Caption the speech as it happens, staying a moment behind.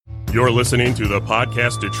You're listening to the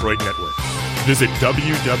Podcast Detroit Network. Visit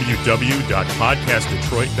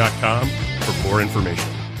www.podcastdetroit.com for more information.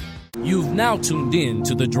 You've now tuned in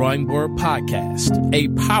to the Drawing Board Podcast, a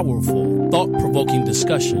powerful, thought-provoking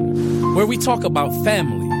discussion where we talk about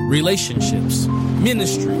family, relationships,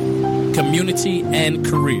 ministry, community, and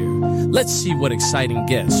career. Let's see what exciting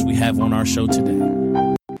guests we have on our show today.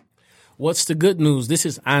 What's the good news? This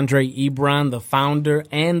is Andre Ebron, the founder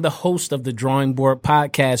and the host of the Drawing Board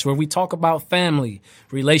Podcast, where we talk about family,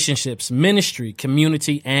 relationships, ministry,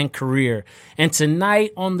 community, and career. And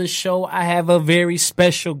tonight on the show, I have a very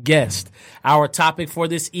special guest. Our topic for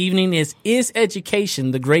this evening is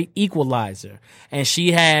education the great equalizer? And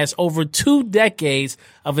she has over 2 decades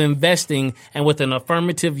of investing, and with an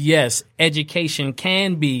affirmative yes, education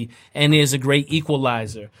can be and is a great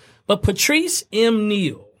equalizer. But Patrice M.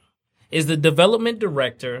 Neal is the development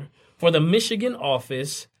director for the Michigan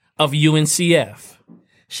office of UNCF.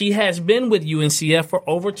 She has been with UNCF for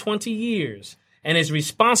over 20 years and is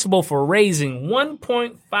responsible for raising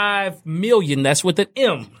 $1.5 million, that's with an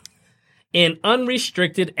M, in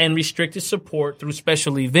unrestricted and restricted support through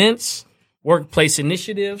special events, workplace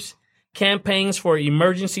initiatives, campaigns for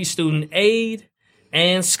emergency student aid,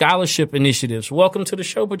 and scholarship initiatives. Welcome to the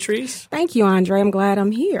show, Patrice. Thank you, Andre. I'm glad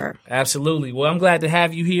I'm here. Absolutely. Well, I'm glad to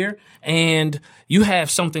have you here. And you have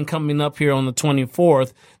something coming up here on the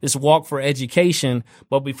 24th, this Walk for Education.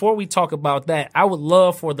 But before we talk about that, I would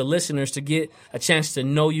love for the listeners to get a chance to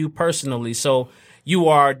know you personally. So you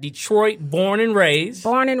are Detroit born and raised.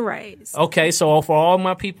 Born and raised. Okay, so for all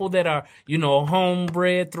my people that are,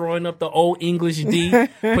 homebred, throwing up the old English D,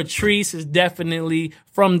 Patrice is definitely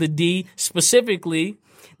from the D, specifically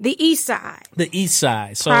the East Side. The East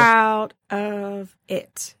Side. So proud of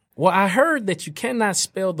it. Well, I heard that you cannot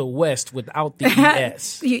spell the West without the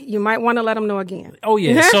ES. You might want to let them know again. Oh,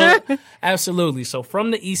 yeah. So, absolutely. So,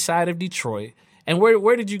 from the East Side of Detroit. And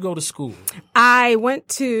where did you go to school? I went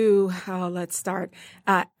to, let's start.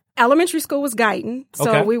 Elementary school was Guyton. So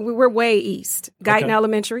okay. we were way east. Guyton okay.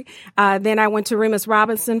 Elementary. Then I went to Remus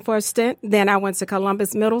Robinson for a stint. Then I went to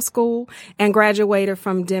Columbus Middle School and graduated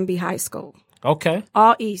from Denby High School. Okay.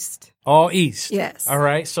 All east. All east. Yes. All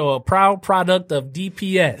right. So a proud product of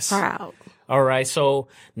DPS. Proud. All right. So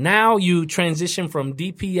now you transition from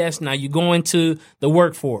DPS. Now you go into the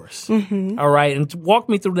workforce. Mm-hmm. All right. And walk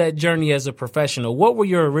me through that journey as a professional. What were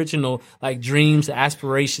your original dreams,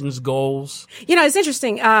 aspirations, goals? It's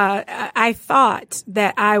interesting. I thought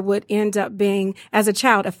that I would end up being, as a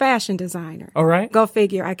child, a fashion designer. All right. Go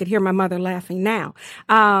figure. I could hear my mother laughing now.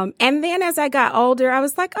 And then as I got older, I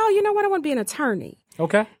was like, you know what? I want to be an attorney.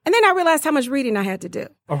 Okay. And then I realized how much reading I had to do.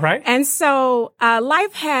 All right. And so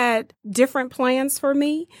life had different plans for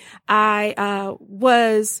me. I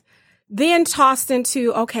was then tossed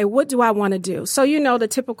into, okay, what do I want to do? So, the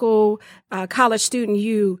typical college student,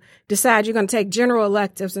 you decide you're going to take general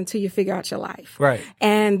electives until you figure out your life. Right.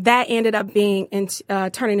 And that ended up being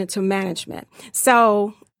turning into management.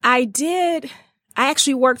 So I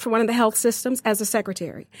actually worked for one of the health systems as a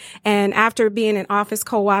secretary. And after being an office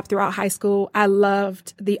co-op throughout high school, I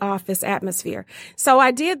loved the office atmosphere. So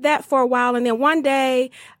I did that for a while. And then one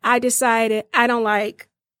day I decided I don't like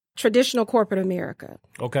traditional corporate America.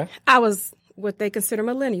 Okay. I was what they consider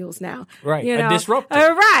millennials now. Right. A disruptor.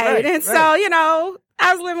 Right. And so, I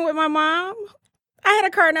was living with my mom. I had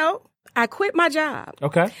a car note. I quit my job.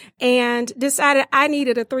 Okay. And decided I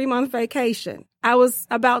needed a 3-month vacation. I was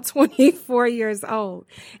about 24 years old.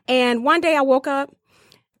 And one day I woke up,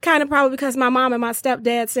 kind of probably because my mom and my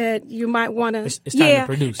stepdad said, you might want to. It's time to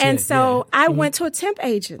produce. And so I went to a temp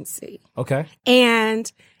agency. Okay.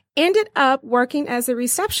 And ended up working as a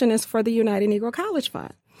receptionist for the United Negro College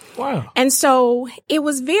Fund. Wow. And so it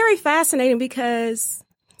was very fascinating because,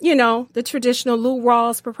 the traditional Lou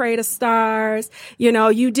Rawls Parade of Stars,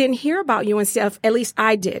 you didn't hear about UNCF, at least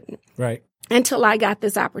I didn't. Right. Until I got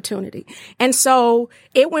this opportunity. And so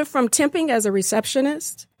it went from temping as a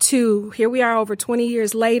receptionist to here we are over 20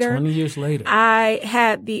 years later. 20 years later. I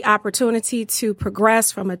had the opportunity to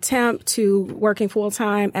progress from a temp to working full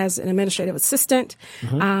time as an administrative assistant.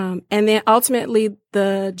 Mm-hmm. And then ultimately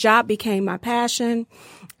the job became my passion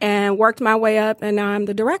and worked my way up, and now I'm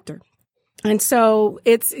the director. And so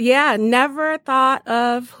never thought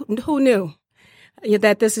of who knew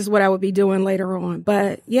that this is what I would be doing later on.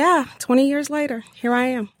 But 20 years later, here I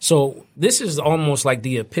am. So this is almost like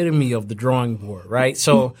the epitome of the drawing board, right?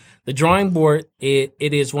 So The Drawing Board, it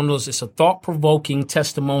is one of those, it's a thought-provoking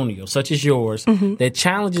testimonial, such as yours, that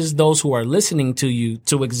challenges those who are listening to you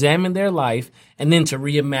to examine their life and then to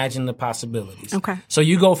reimagine the possibilities. Okay. So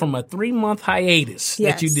you go from a 3-month hiatus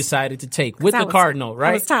that you decided to take with the Cardinal, right?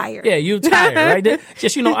 I was tired. Yeah, you're tired, right?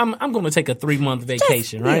 Just, I'm going to take a 3-month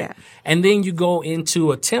vacation, right? Yeah. And then you go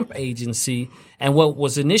into a temp agency, and what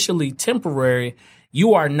was initially temporary,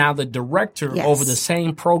 you are now the director over the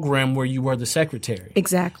same program where you were the secretary.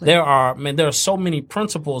 Exactly. There are so many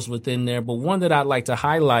principles within there, but one that I'd like to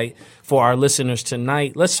highlight for our listeners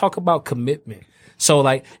tonight, let's talk about commitment. So,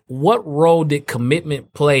 like, what role did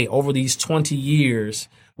commitment play over these 20 years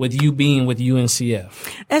with you being with UNCF?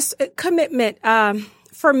 As commitment,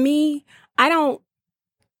 for me, I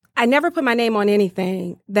never put my name on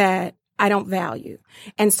anything that I don't value.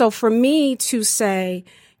 And so for me to say,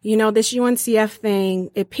 this UNCF thing,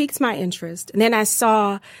 it piqued my interest. And then I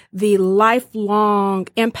saw the lifelong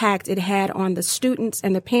impact it had on the students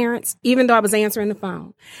and the parents, even though I was answering the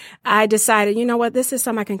phone. I decided, this is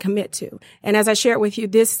something I can commit to. And as I shared with you,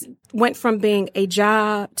 this went from being a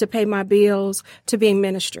job to pay my bills to being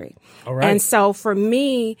ministry. All right. And so for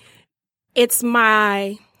me, it's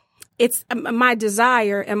my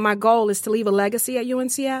desire and my goal is to leave a legacy at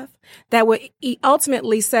UNCF that would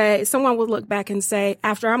ultimately say, someone would look back and say,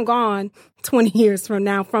 after I'm gone 20 years from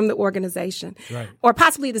now from the organization, right, or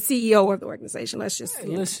possibly the CEO of the organization. Let's just,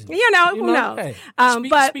 listen, who knows? Hey,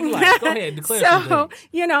 Speak life. Go ahead, declare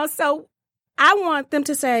something. So I want them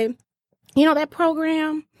to say, that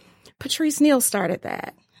program, Patrice Neal started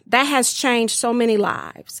that. That has changed so many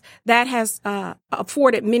lives. That has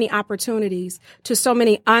afforded many opportunities to so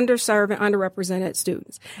many underserved and underrepresented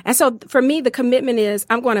students. And so for me, the commitment is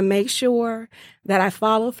I'm going to make sure that I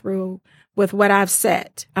follow through with what I've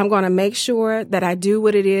said. I'm going to make sure that I do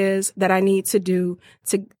what it is that I need to do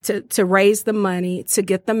to raise the money, to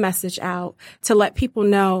get the message out, to let people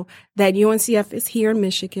know that UNCF is here in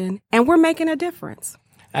Michigan and we're making a difference.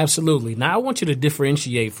 Absolutely. Now, I want you to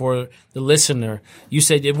differentiate for the listener. You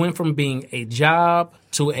said it went from being a job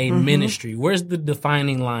to a ministry. Where's the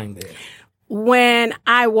defining line there? When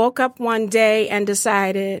I woke up one day and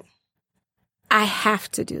decided I have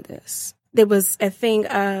to do this, there was a thing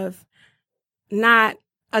of not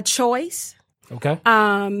a choice. Okay.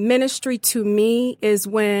 Ministry to me is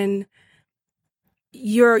when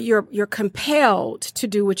you're compelled to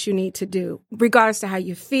do what you need to do, regardless to how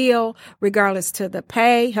you feel, regardless to the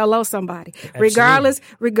pay. Hello, somebody. Absolutely.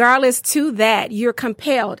 Regardless to that, you're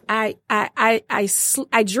compelled. I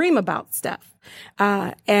dream about stuff.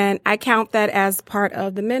 And I count that as part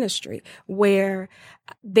of the ministry where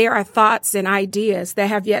there are thoughts and ideas that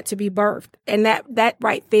have yet to be birthed. And that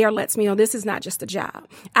right there lets me know this is not just a job.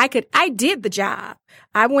 I did the job.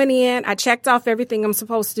 I went in, I checked off everything I'm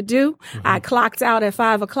supposed to do. I clocked out at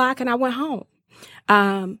 5:00 and I went home.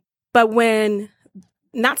 But when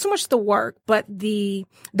not so much the work, but the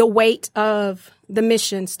weight of the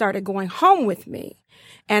mission started going home with me,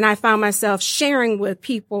 and I found myself sharing with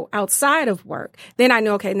people outside of work, then I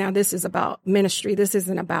know, okay, now this is about ministry. This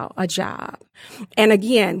isn't about a job. And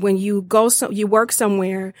again, when you you work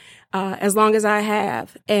somewhere, as long as I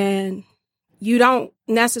have, and you don't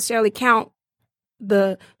necessarily count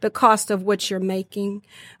the cost of what you're making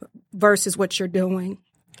versus what you're doing.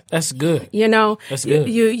 That's good. That's good.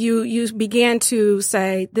 You began to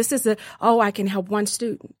say, this is I can help one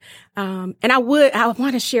student. And I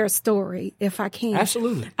want to share a story if I can.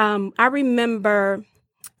 Absolutely. I remember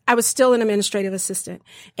I was still an administrative assistant,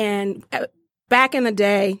 and back in the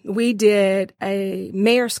day, we did a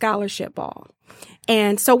mayor scholarship ball.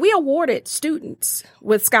 And so we awarded students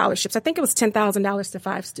with scholarships. I think it was $10,000 to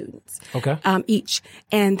 5 students. Okay. Each.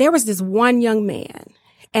 And there was this one young man.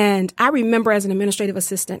 And I remember as an administrative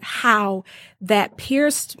assistant how that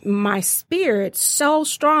pierced my spirit so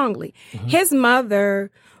strongly. His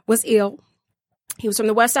mother was ill. He was from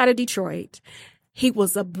the west side of Detroit. He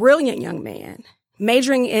was a brilliant young man,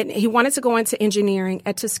 he wanted to go into engineering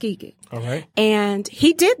at Tuskegee. All right. And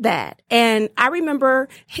he did that. And I remember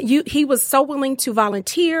he was so willing to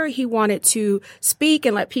volunteer. He wanted to speak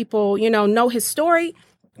and let people, know his story.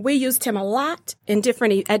 We used him a lot at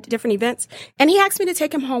different events. And he asked me to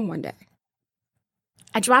take him home one day.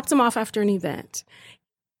 I dropped him off after an event.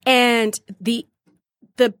 And the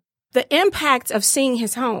impact of seeing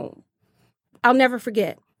his home, I'll never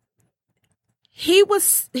forget. He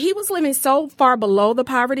was living so far below the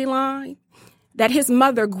poverty line that his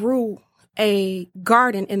mother grew a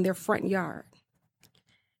garden in their front yard.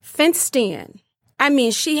 Fenced in. I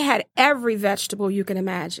mean, she had every vegetable you can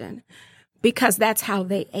imagine because that's how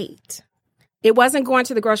they ate. It wasn't going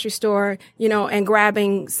to the grocery store, and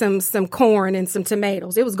grabbing some corn and some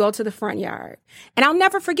tomatoes. It was go to the front yard. And I'll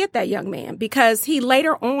never forget that young man because he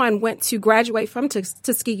later on went to graduate from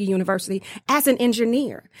Tuskegee University as an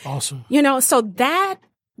engineer. Awesome. So that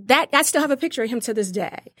I still have a picture of him to this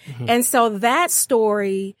day. Mm-hmm. And so that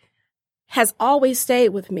story has always stayed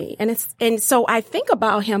with me. And so I think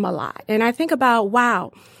about him a lot. And I think about,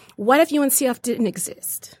 wow, what if UNCF didn't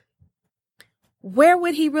exist? Where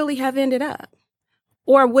would he really have ended up?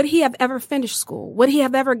 Or would he have ever finished school? Would he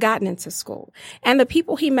have ever gotten into school? And the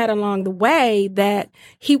people he met along the way that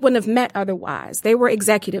he wouldn't have met otherwise, they were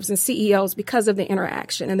executives and CEOs because of the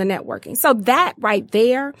interaction and the networking. So that right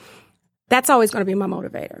there, that's always going to be my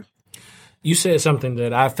motivator. You said something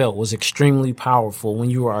that I felt was extremely powerful when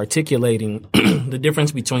you were articulating the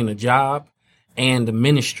difference between a job and the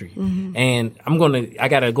ministry. Mm-hmm. And I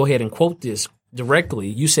got to go ahead and quote this directly.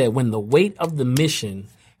 You said, when the weight of the mission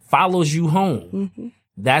follows you home, mm-hmm.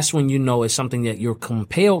 that's when you know it's something that you're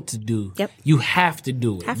compelled to do. Yep. You have to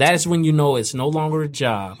do it. That's when you know it's no longer a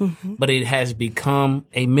job, mm-hmm. but it has become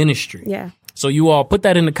a ministry. Yeah. So you all put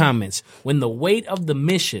that in the comments. When the weight of the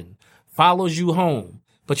mission follows you home.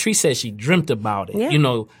 Patrice said she dreamt about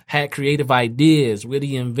it, had creative ideas,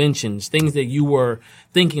 witty inventions, things that you were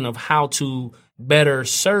thinking of how to better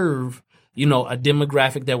serve a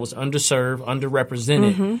demographic that was underserved,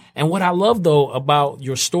 underrepresented. Mm-hmm. And what I love, though, about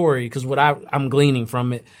your story, because what I'm gleaning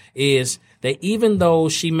from it is that even though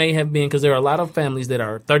she may have been, because there are a lot of families that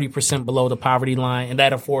are 30% below the poverty line, and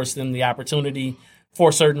that affords them the opportunity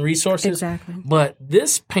for certain resources. Exactly. But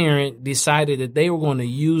this parent decided that they were going to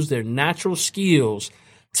use their natural skills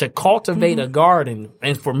to cultivate mm-hmm. a garden.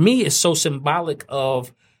 And for me, it's so symbolic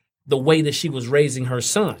of the way that she was raising her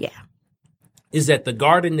son. Yeah. Is that the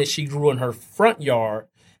garden that she grew in her front yard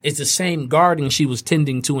is the same garden she was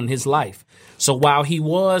tending to in his life. So while he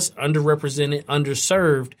was underrepresented,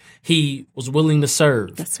 underserved, he was willing to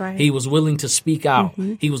serve. That's right. He was willing to speak out.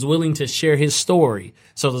 Mm-hmm. He was willing to share his story.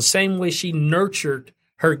 So the same way she nurtured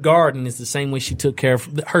her garden is the same way she took care of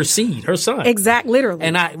her seed, her son. Exactly, literally.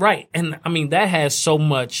 And I mean, that has so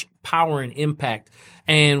much power and impact.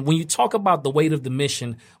 And when you talk about the weight of the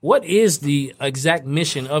mission, what is the exact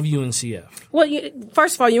mission of UNCF? Well,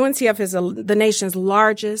 first of all, UNCF is the nation's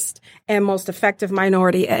largest and most effective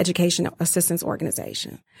minority education assistance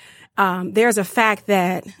organization. There's a fact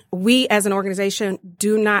that we as an organization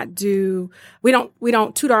we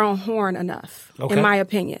don't toot our own horn enough, in my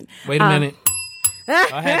opinion. Wait a minute.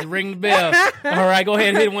 I had to ring the bell. All right, go ahead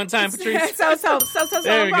and hit it one time, Patrice. So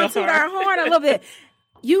we're going to toot our horn a little bit.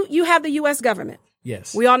 You have the U.S. government.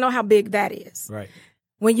 Yes. We all know how big that is. Right.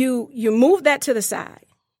 When you move that to the side,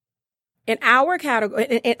 in our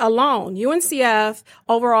category alone, UNCF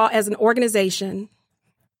overall as an organization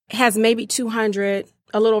has maybe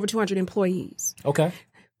a little over 200 employees. Okay.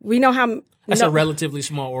 We know how... That's a relatively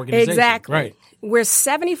small organization. Exactly. Right. We're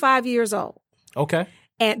 75 years old. Okay.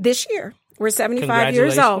 And this year, we're 75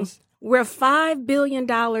 years old. We're $5 billion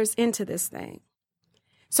into this thing.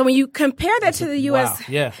 So when you compare that to the U.S. Wow.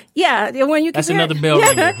 Yeah. Yeah. When you compare, that's another bell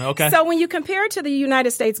ringer. Okay. So when you compare it to the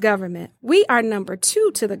United States government, we are number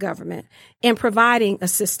 2 to the government in providing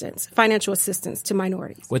assistance, financial assistance to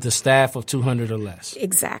minorities. With a staff of 200 or less.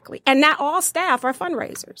 Exactly. And not all staff are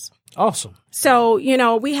fundraisers. Awesome. So,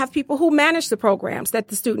 we have people who manage the programs that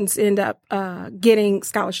the students end up getting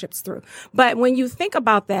scholarships through. But when you think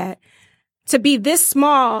about that, to be this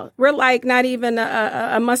small, we're like not even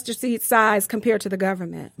a mustard seed size compared to the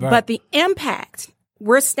government. Right. But the impact,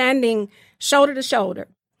 we're standing shoulder to shoulder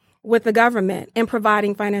with the government in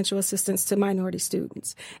providing financial assistance to minority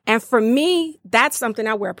students. And for me, that's something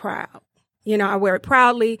I wear proud. I wear it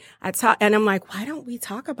proudly. And I'm like, why don't we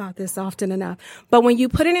talk about this often enough? But when you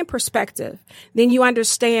put it in perspective, then you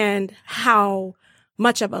understand how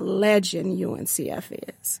much of a legend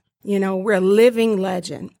UNCF is. We're a living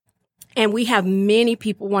legend. And we have many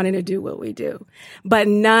people wanting to do what we do, but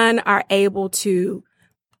none are able to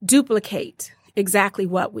duplicate exactly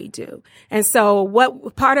what we do. And so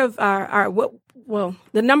what part of the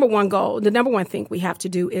number one goal, the number one thing we have to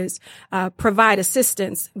do is provide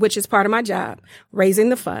assistance, which is part of my job, raising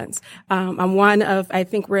the funds. I'm one of, I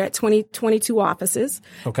think we're at 22 offices.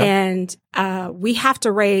 Okay. And we have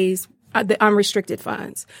to raise the unrestricted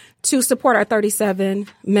funds to support our 37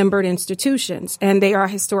 membered institutions. And they are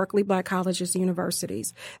historically Black colleges and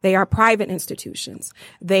universities. They are private institutions.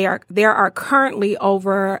 There are currently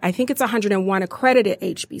over, I think it's 101 accredited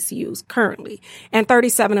HBCUs currently, and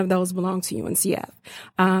 37 of those belong to UNCF.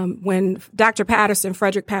 When Dr. Patterson,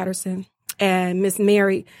 Frederick Patterson, and Miss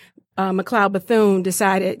Mary McLeod Bethune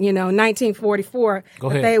decided, 1944,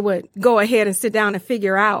 that they would go ahead and sit down and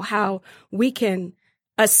figure out how we can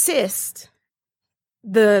assist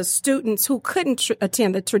the students who couldn't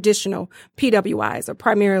attend the traditional PWIs or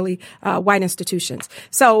primarily white institutions.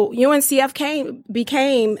 So UNCF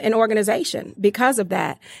became an organization because of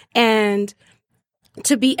that. And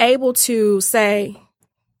to be able to say,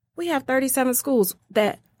 we have 37 schools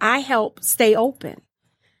that I help stay open.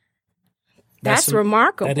 That's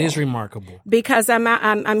remarkable. That is remarkable. Because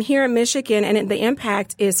I'm here in Michigan, and the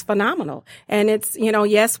impact is phenomenal. And it's,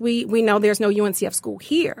 yes, we know there's no UNCF school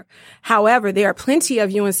here. However, there are plenty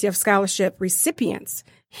of UNCF scholarship recipients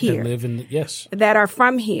here that live that are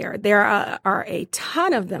from here. There are a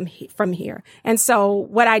ton of them from here. And so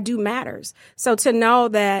what I do matters. So to know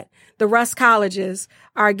that the Rust colleges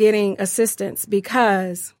are getting assistance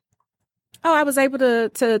because, I was able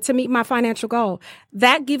to meet my financial goal,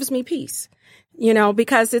 that gives me peace.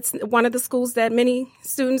 Because it's one of the schools that many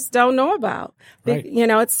students don't know about. Right.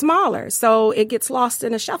 It's smaller, so it gets lost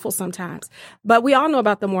in a shuffle sometimes. But we all know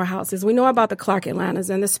about the Morehouses. We know about the Clark Atlantas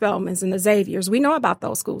and the Spelmans and the Xaviers. We know about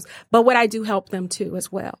those schools. But what I do help them too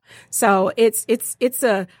as well. So it's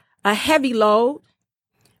a heavy load.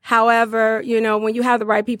 However, when you have the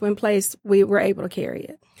right people in place, we were able to carry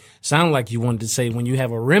it. Sound like you wanted to say when you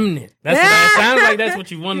have a remnant. That's what it sounds like. That's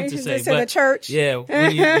what you wanted to say. But the church. Yeah,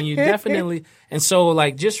 when you definitely. And so,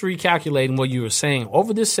 like, just recalculating what you were saying,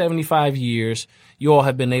 over this 75 years, you all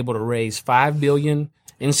have been able to raise $5 billion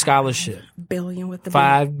in scholarship. Billion with the B.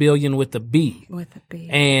 $5 billion with the B. With the B.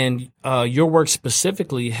 And your work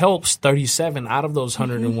specifically helps 37 out of those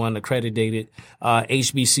 101 accredited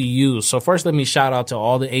HBCUs. So first, let me shout out to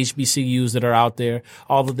all the HBCUs that are out there,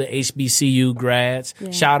 all of the HBCU grads.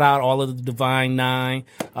 Yeah. Shout out all of the Divine Nine,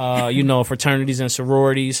 fraternities and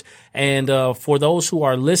sororities. And for those who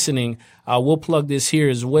are listening, we'll plug this here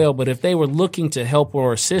as well. But if they were looking to help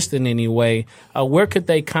or assist in any way, where could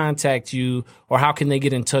they contact you, or how can they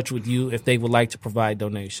get in touch with you if they would like to provide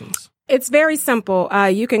donations? It's very simple.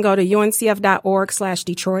 You can go to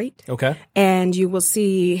uncf.org/Detroit. Okay. And you will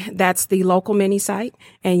see that's the local mini site.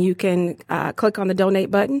 And you can click on the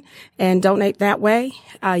donate button and donate that way.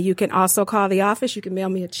 You can also call the office. You can mail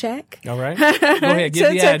me a check. All right. Go ahead.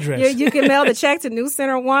 Give the address. You can mail the check to New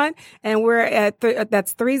Center 1. And we're at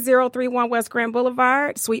that's 3031 West Grand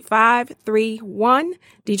Boulevard, Suite 531,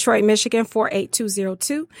 Detroit, Michigan,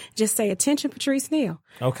 48202. Just say, attention, Patrice Neal.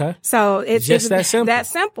 Okay. So it's just that simple. That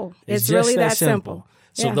simple. It's really that simple.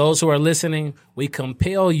 So those who are listening, we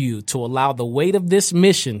compel you to allow the weight of this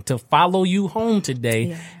mission to follow you home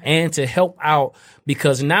today and to help out,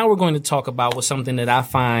 because now we're going to talk about something that I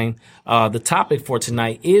find the topic for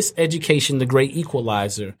tonight is education, the great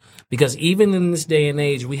equalizer. Because even in this day and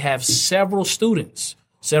age, we have several students,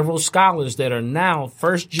 several scholars that are now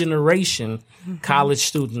first generation college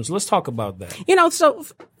students. Let's talk about that. So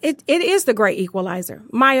it is the great equalizer,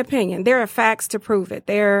 my opinion. There are facts to prove it.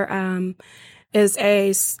 There is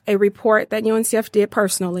a report that UNCF did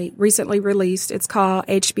personally, recently released. It's called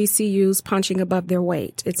HBCUs Punching Above Their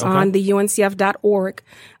Weight. It's on the uncf.org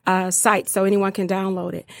site, so anyone can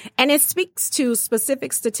download it. And it speaks to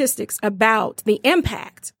specific statistics about the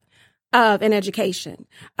impact of an education.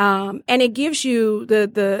 And it gives you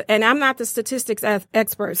and I'm not the statistics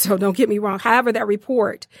expert, so don't get me wrong. However, that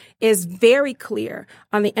report is very clear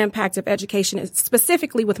on the impact of education,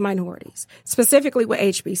 specifically with minorities, specifically with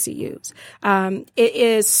HBCUs. It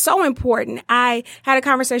is so important. I had a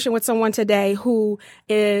conversation with someone today who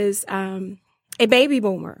is, a baby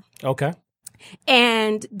boomer. Okay.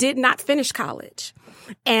 And did not finish college.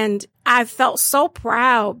 And I felt so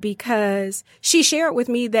proud because she shared with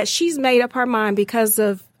me that she's made up her mind because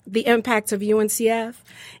of the impact of UNCF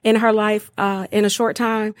in her life in a short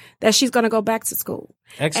time that she's going to go back to school.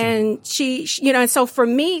 Excellent. And she and so for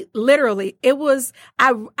me, literally, it was,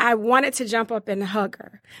 I wanted to jump up and hug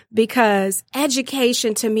her, because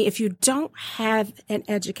education to me, if you don't have an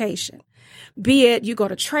education, be it you go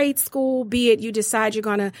to trade school, be it you decide you're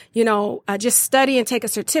going to, just study and take a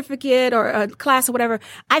certificate or a class or whatever.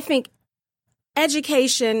 I think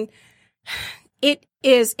education, it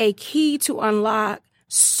is a key to unlock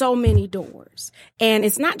so many doors. And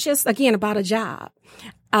it's not just, again, about a job.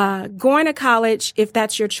 Going to college, if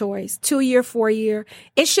that's your choice, 2-year, 4-year,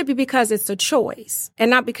 it should be because it's a choice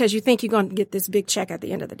and not because you think you're going to get this big check at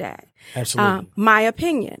the end of the day. Absolutely. My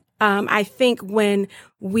opinion. I think when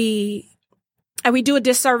we do a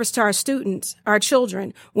disservice to our students, our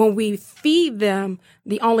children, when we feed them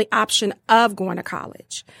the only option of going to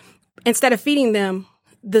college, instead of feeding them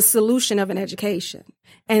the solution of an education.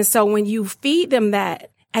 And so when you feed them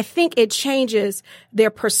that I think it changes their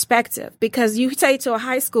perspective, because you say to a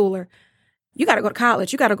high schooler, you got to go to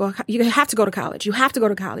college. You have to go to college. You have to go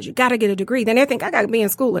to college. You got to get a degree. Then they think, I got to be in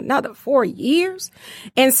school another 4 years,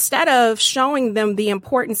 instead of showing them the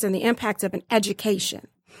importance and the impact of an education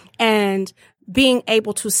and being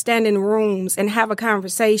able to stand in rooms and have a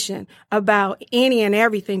conversation about any and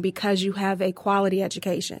everything because you have a quality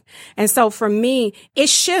education. And so for me, it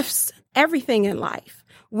shifts everything in life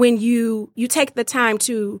when you take the time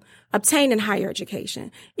to obtain in higher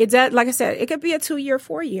education. It does, like I said, it could be a 2-year,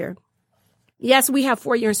 4-year. Yes, we have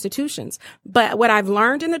 4-year institutions, but what I've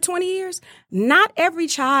learned in the 20 years, not every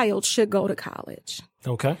child should go to college.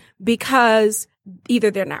 Okay. Because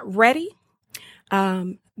either they're not ready,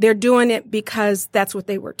 they're doing it because that's what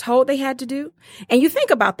they were told they had to do. And you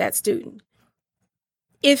think about that student.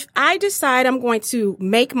 If I decide I'm going to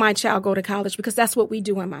make my child go to college because that's what we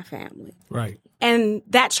do in my family. Right. And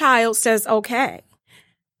that child says, okay,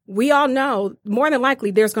 we all know more than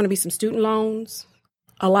likely there's going to be some student loans.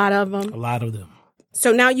 A lot of them.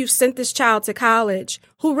 So now you've sent this child to college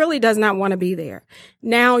who really does not want to be there.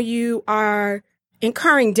 Now you are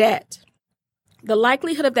incurring debt. The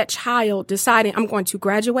likelihood of that child deciding I'm going to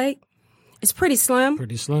graduate is pretty slim.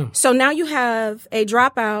 So now you have a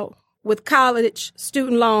dropout with college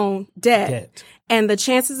student loan debt. And the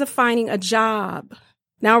chances of finding a job,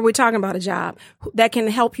 now we're talking about a job that can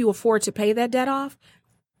help you afford to pay that debt off.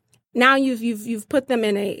 Now you've put them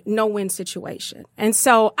in a no-win situation. And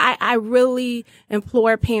so I really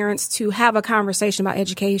implore parents to have a conversation about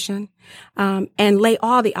education, and lay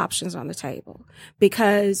all the options on the table,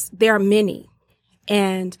 because there are many,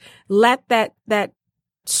 and let that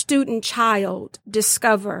student child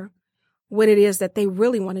discover what it is that they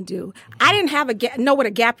really want to do. I didn't know what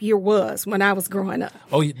a gap year was when I was growing up.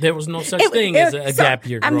 Oh, there was no such thing as a gap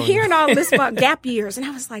year. I'm hearing all this about gap years, and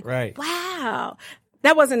I was like, right. Wow.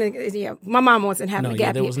 That wasn't, my mom wasn't having a gap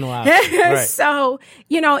year. There was no option. Right. So,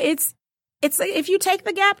 it's if you take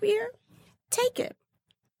the gap year, take it.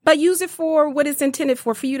 But use it for what it's intended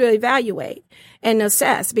for you to evaluate and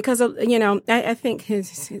assess. Because, I think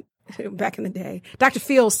back in the day, Dr.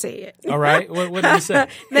 Fields said. All right. What did he say?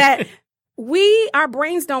 That our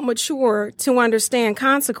brains don't mature to understand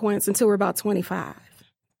consequence until we're about 25.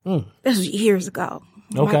 This was years ago.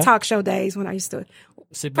 Okay. My talk show days when I used to.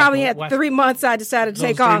 Probably at 3 months, I decided to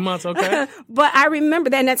take off. 3 months, okay. But I remember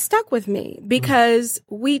that, and that stuck with me, because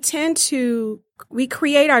we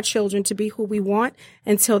create our children to be who we want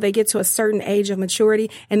until they get to a certain age of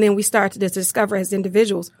maturity, and then we start to discover as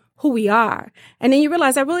individuals who we are. And then you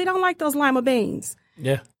realize, I really don't like those lima beans.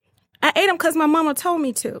 Yeah. I ate them because my mama told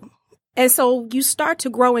me to. And so you start to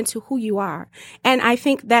grow into who you are. And I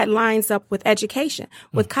think that lines up with education,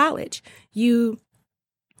 with college.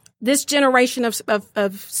 This generation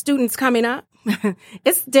of students coming up,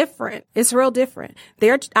 it's different. It's real different.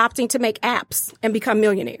 They're opting to make apps and become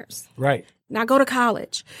millionaires. Right. Now go to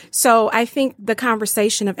college. So I think the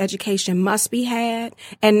conversation of education must be had,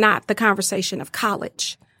 and not the conversation of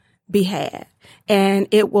college be had. And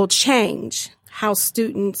it will change how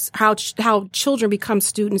children become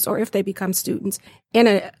students, or if they become students in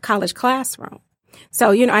a college classroom.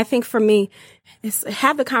 So, I think for me, it's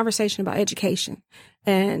have the conversation about education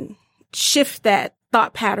and shift that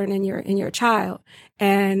thought pattern in your child,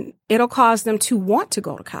 and it'll cause them to want to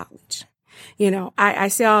go to college. I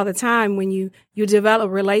say all the time, when you develop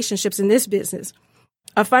relationships in this business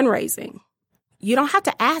of fundraising, you don't have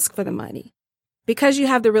to ask for the money, because you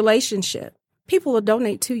have the relationship. People will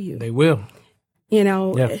donate to you. They will.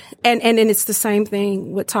 Yeah. And it's the same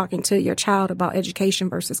thing with talking to your child about education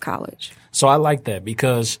versus college. So I like that,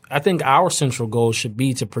 because I think our central goal should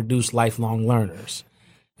be to produce lifelong learners.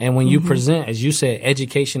 And when you present, as you said,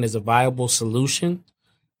 education as a viable solution,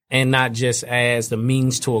 and not just as the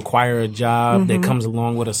means to acquire a job that comes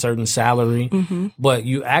along with a certain salary, but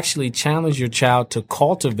you actually challenge your child to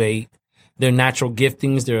cultivate their natural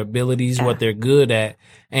giftings, their abilities, what they're good at.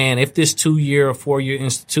 And if this 2-year or 4-year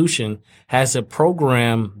institution has a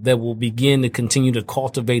program that will begin to continue to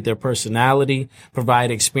cultivate their personality, provide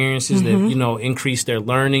experiences that, increase their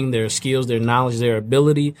learning, their skills, their knowledge, their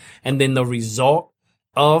ability, and then the result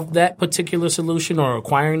of that particular solution or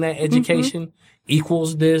acquiring that education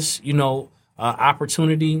equals this,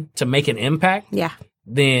 opportunity to make an impact,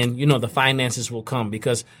 then, the finances will come.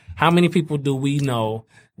 Because how many people do we know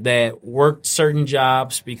that worked certain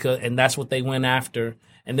jobs and that's what they went after,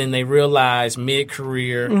 and then they realize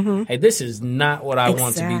mid-career, hey, this is not what I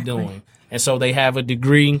want to be doing. And so they have a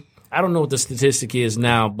degree. I don't know what the statistic is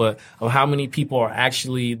now, but of how many people are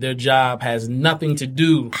actually, their job has nothing to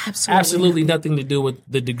do, absolutely nothing to do with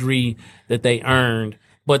the degree that they earned.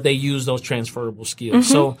 but they use those transferable skills.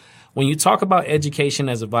 So when you talk about education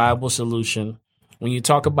as a viable solution, when you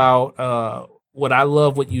talk about what I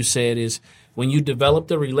love what you said is when you develop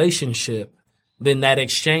the relationship, then that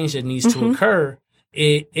exchange that needs to occur,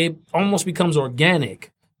 it almost becomes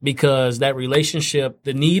organic because that relationship,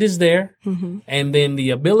 the need is there and then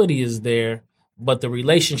the ability is there, but the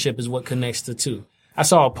relationship is what connects the two. I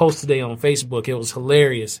saw a post today on Facebook. It was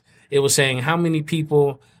hilarious. It was saying how many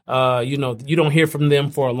people, you don't hear from them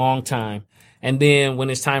for a long time. And then when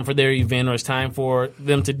it's time for their event or it's time for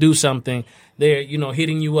them to do something, they're,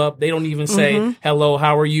 hitting you up. They don't even say, hello,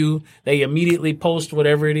 how are you? They immediately post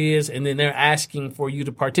whatever it is. And then they're asking for you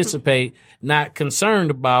to participate, not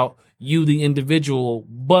concerned about you, the individual,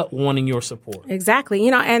 but wanting your support. Exactly.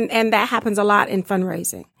 And that happens a lot in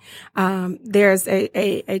fundraising. There's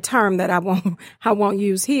a term that I won't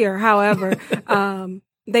use here. However,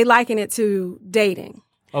 they liken it to dating.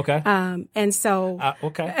 Okay.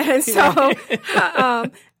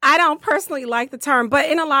 I don't personally like the term, but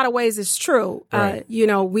in a lot of ways it's true. Right.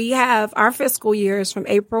 We have our fiscal years from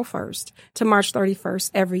April 1st to March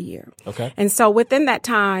 31st every year. Okay. And so within that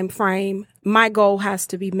time frame, my goal has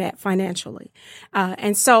to be met financially.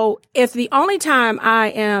 And so if the only time I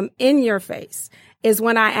am in your face is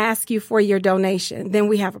when I ask you for your donation, then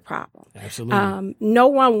we have a problem. Absolutely. No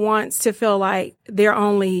one wants to feel like they're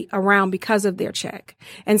only around because of their check.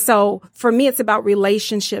 And so for me, it's about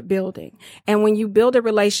relationship building. And when you build a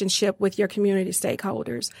relationship with your community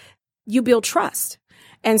stakeholders, you build trust.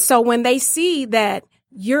 And so when they see that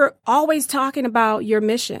you're always talking about your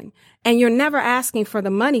mission and you're never asking for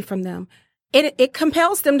the money from them, it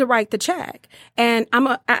compels them to write the check. And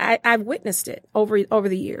I've witnessed it over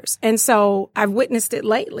the years. And so I've witnessed it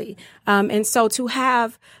lately. And so to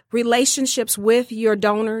have relationships with your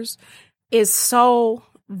donors is so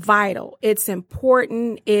vital. It's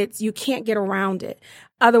important. You can't get around it.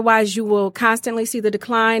 Otherwise, you will constantly see the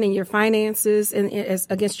decline in your finances and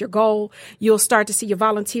against your goal. You'll start to see your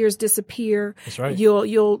volunteers disappear. That's right.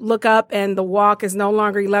 You'll look up and the walk is no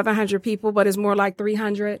longer 1,100 people, but it's more like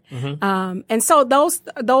 300. And so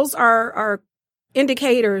those are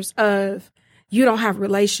indicators of you don't have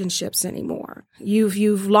relationships anymore.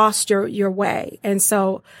 You've lost your way. And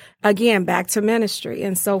so again, back to ministry.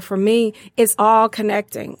 And so for me, it's all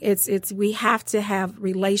connecting. We have to have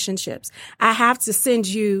relationships. I have to send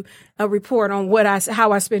you a report on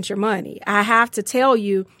how I spent your money. I have to tell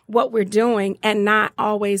you what we're doing and not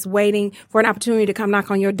always waiting for an opportunity to come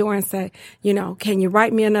knock on your door and say, can you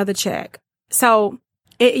write me another check? So,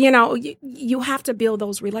 you have to build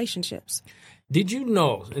those relationships. Did you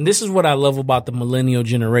know, and this is what I love about the millennial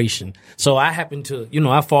generation. So I happen to,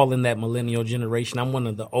 I fall in that millennial generation. I'm one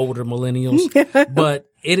of the older millennials, but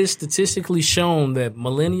it is statistically shown that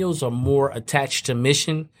millennials are more attached to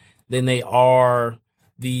mission than they are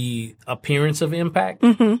the appearance of impact.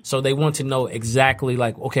 So they want to know exactly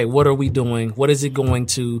okay, what are we doing? What is it going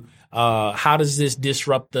to, how does this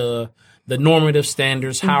disrupt the normative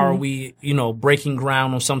standards? How are we, breaking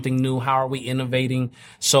ground on something new? How are we innovating?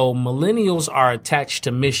 So millennials are attached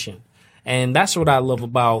to mission. And that's what I love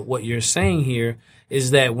about what you're saying here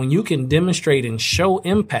is that when you can demonstrate and show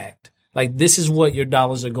impact, this is what your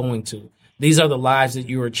dollars are going to. These are the lives that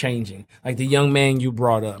you are changing, like the young man you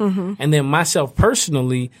brought up. And then myself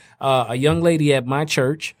personally, a young lady at my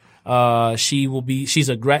church, she's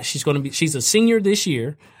a senior this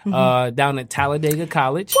year, down at Talladega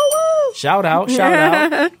College. Shout out.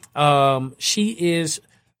 She is,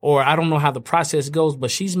 or I don't know how the process goes,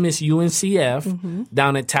 but she's Miss UNCF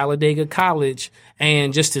down at Talladega College.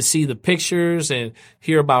 And just to see the pictures and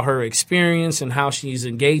hear about her experience and how she's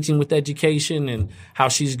engaging with education and how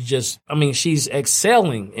she's she's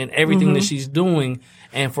excelling in everything that she's doing.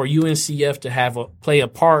 And for UNCF to play a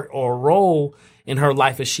part or a role in her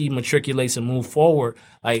life as she matriculates and move forward,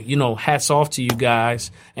 hats off to you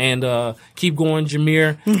guys, and keep going,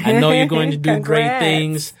 Jameer. I know you're going to do great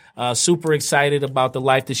things. Super excited about the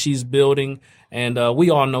life that she's building, and we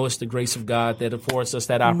all know it's the grace of God that affords us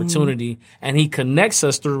that opportunity, and He connects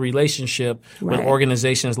us through relationship with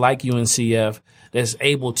organizations like UNCF that's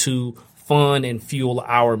able to fund and fuel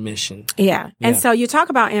our mission. Yeah. And so you talk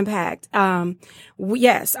about impact.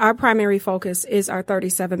 Yes, our primary focus is our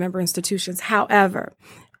 37 member institutions. However,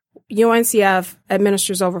 UNCF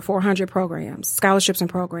administers over 400 programs, scholarships and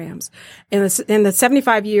programs. In the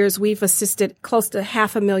 75 years, we've assisted close to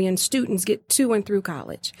 500,000 students get to and through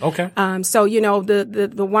college. Okay. So,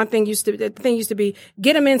 the one thing used to be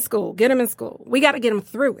get them in school. We got to get them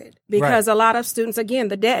through it because a lot of students, again,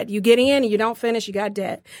 the debt, you get in and you don't finish, you got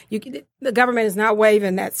debt. The government is not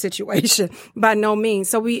waiving that situation by no means.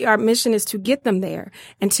 So our mission is to get them there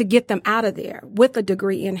and to get them out of there with a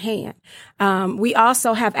degree in hand. We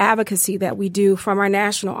also have advocacy that we do from our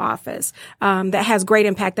national office that has great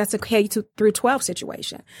impact. That's a K through 12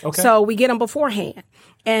 situation. Okay. So we get them beforehand.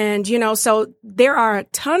 And, so there are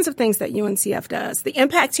tons of things that UNCF does. The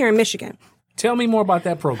impact here in Michigan. Tell me more about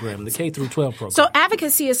that program, the K through 12 program. So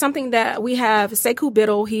advocacy is something that we have. Sekou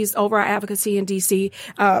Biddle, he's over our advocacy in D.C.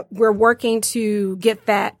 We're working to get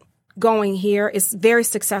that going here. It's very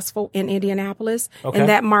successful in Indianapolis in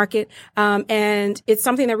that market. And it's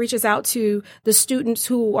something that reaches out to the students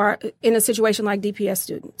who are in a situation like DPS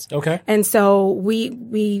students. Okay. And so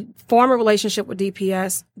we form a relationship with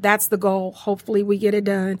DPS. That's the goal. Hopefully we get it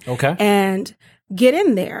done. Okay. And get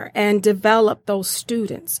in there and develop those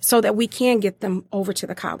students so that we can get them over to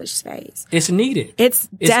the college phase. It's needed.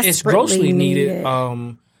 It's grossly needed.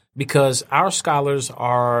 Because our scholars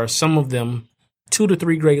are, some of them, 2 to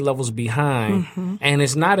 3 grade levels behind, and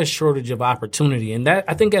it's not a shortage of opportunity. And that,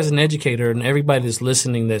 I think, as an educator, and everybody that's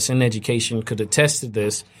listening that's in education could attest to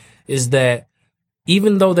this, is that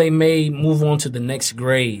even though they may move on to the next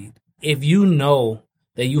grade, if you know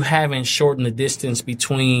that you haven't shortened the distance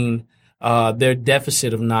between their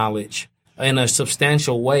deficit of knowledge in a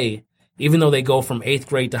substantial way, even though they go from 8th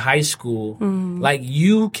grade to high school, like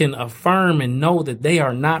you can affirm and know that they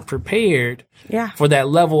are not prepared for that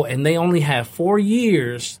level, and they only have 4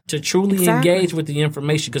 years to truly engage with the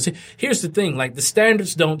information. Because here's the thing, like the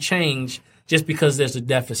standards don't change just because there's a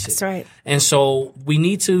deficit. That's right. And so we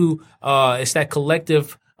need to, it's that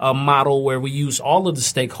collective model where we use all of the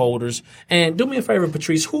stakeholders. And do me a favor,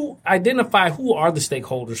 Patrice, who are the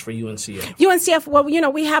stakeholders for UNCF? UNCF, well,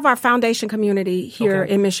 we have our foundation community here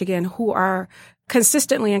in Michigan who are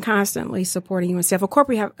consistently and constantly supporting UNCF.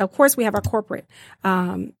 Of course, we have our corporate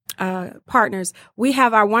partners. We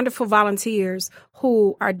have our wonderful volunteers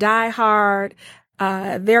who are diehard.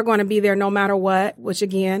 They're going to be there no matter what, which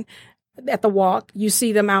again, at the walk, you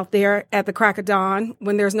see them out there at the crack of dawn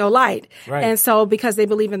when there's no light. Right. And so because they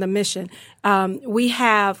believe in the mission, we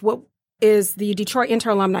have what is the Detroit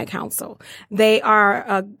Inter-Alumni Council. They are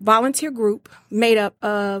a volunteer group made up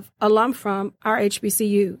of alum from our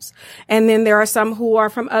HBCUs. And then there are some who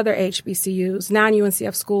are from other HBCUs,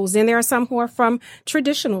 non-UNCF schools. Then there are some who are from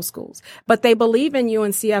traditional schools. But they believe in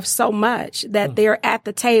UNCF so much that they're at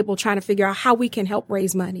the table trying to figure out how we can help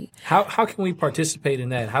raise money. How can we participate in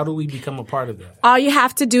that? How do we become a part of that? All you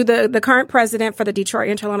have to do, the current president for the Detroit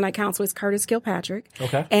Inter-Alumni Council is Curtis Kilpatrick.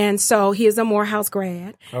 Okay. And so he is a Morehouse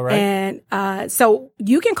grad. All right. And so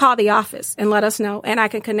you can call the office and let us know, and I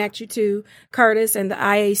can connect you to Curtis and the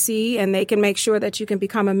IAC, and they can make sure that you can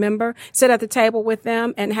become a member, sit at the table with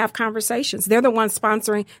them, and have conversations. They're the ones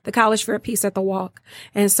sponsoring the College Fair Peace at the Walk.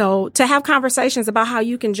 And so to have conversations about how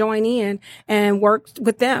you can join in and work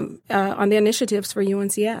with them on the initiatives for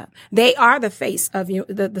UNCF. They are the face of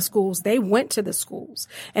the schools. They went to the schools.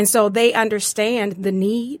 And so they understand the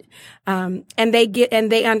need, and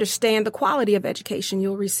they understand the quality of education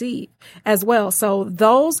you'll receive as well. So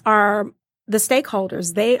those are the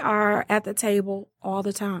stakeholders. They are at the table all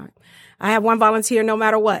the time. I have one volunteer, no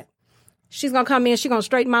matter what. She's going to come in. She's going to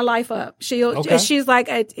straighten my life up. She's like,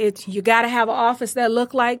 you got to have an office that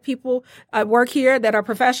look like people work here that are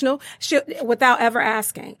professional without ever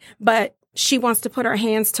asking. But she wants to put her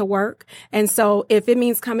hands to work. And so if it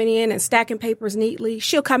means coming in and stacking papers neatly,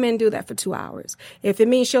 she'll come in and do that for 2 hours. If it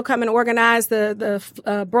means she'll come and organize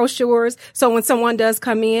the brochures, so when someone does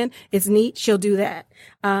come in, it's neat, she'll do that.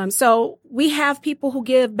 So we have people who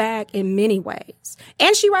give back in many ways.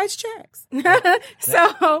 And she writes checks.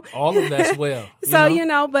 So all of that's well.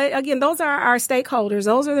 But again, those are our stakeholders.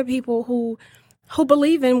 Those are the people who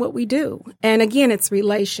believe in what we do. And again, it's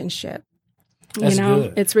relationship. That's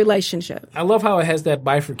good. It's relationship. I love how it has that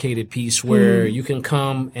bifurcated piece where you can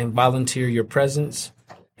come and volunteer your presence,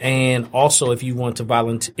 and also if you want to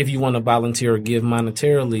volunteer or give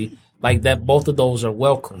monetarily, like that, both of those are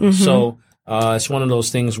welcome. So it's one of those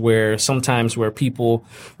things where sometimes where people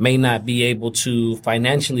may not be able to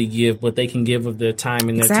financially give, but they can give of their time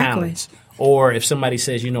and their talents. Or if somebody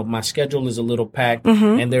says, my schedule is a little packed,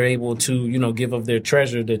 and they're able to, give of their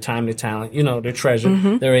treasure, their time, their talent, their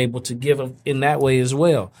treasure, they're able to give in that way as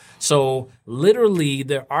well. So literally,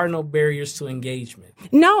 there are no barriers to engagement.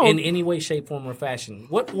 No. In any way, shape, form, or fashion.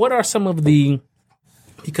 What are some of the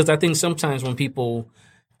Because I think sometimes when people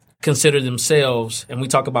consider themselves, and we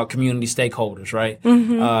talk about community stakeholders, right?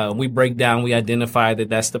 We break down, we identify that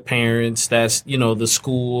that's the parents, that's, the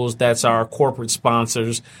schools, that's our corporate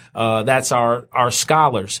sponsors, that's our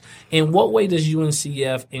scholars. In what way does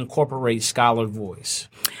UNCF incorporate scholar voice?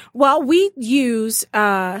 Well, we use,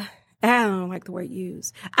 I don't like the word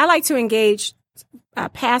use. I like to engage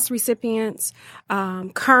past recipients,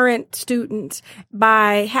 current students,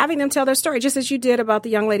 by having them tell their story, just as you did about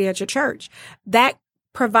the young lady at your church. That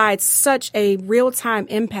provides such a real-time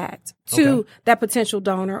impact to that potential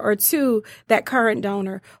donor or to that current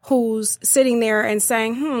donor who's sitting there and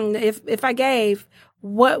saying, if I gave,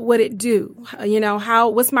 what would it do?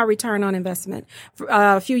 What's my return on investment?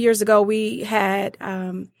 A few years ago, we had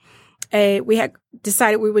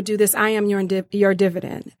decided we would do this. I am your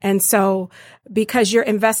dividend. And so because you're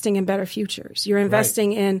investing in better futures, you're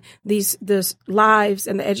investing in these lives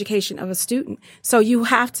and the education of a student. So you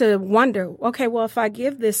have to wonder, okay, well, if I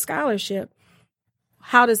give this scholarship,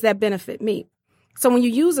 how does that benefit me? So when you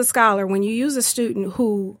use a scholar, when you use a student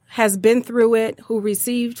who has been through it, who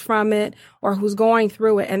received from it, or who's going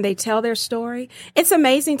through it, and they tell their story, it's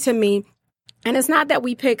amazing to me. And it's not that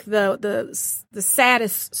we pick the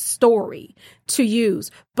saddest story to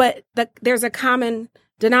use, but there's a common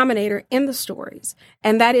denominator in the stories,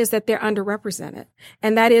 and that is that they're underrepresented,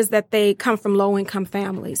 and that is that they come from low-income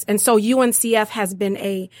families. And so UNCF has been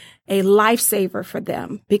a lifesaver for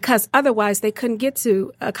them, because otherwise they couldn't get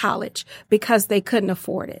to a college because they couldn't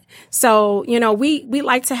afford it. So, we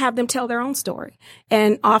like to have them tell their own story.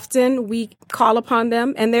 And often we call upon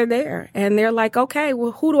them and they're there and they're like, okay,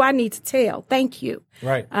 well, who do I need to tell? Thank you.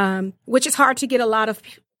 Right. Which is hard to get a lot of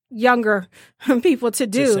younger people to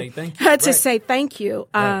do, to say thank you. Say thank you.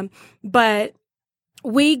 Right. But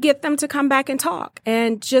we get them to come back and talk.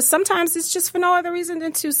 And just sometimes it's just for no other reason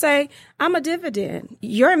than to say, I'm a dividend.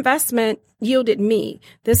 Your investment yielded me.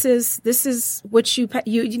 This is what you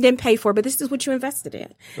didn't pay for, but this is what you invested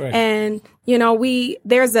in. Right. And,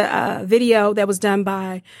 there's a video that was done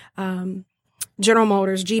by General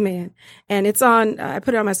Motors, G-Man, and it's on, I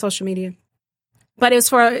put it on my social media, but it's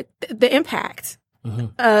for the impact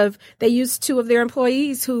of, they used 2 of their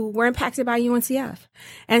employees who were impacted by UNCF.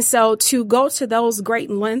 And so to go to those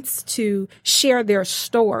great lengths to share their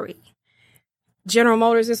story, General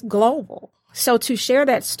Motors is global. So to share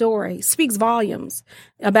that story speaks volumes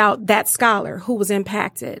about that scholar who was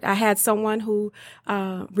impacted. I had someone who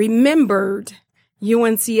remembered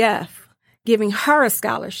UNCF giving her a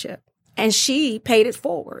scholarship, and she paid it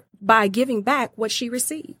forward by giving back what she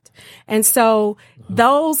received. And so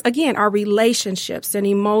those, again, are relationships and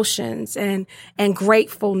emotions and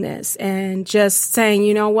gratefulness, and just saying,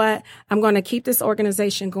 you know what, I'm going to keep this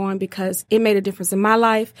organization going because it made a difference in my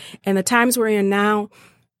life. And the times we're in now,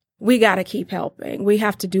 we got to keep helping. We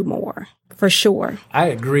have to do more, for sure. I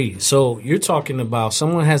agree. So you're talking about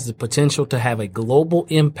someone has the potential to have a global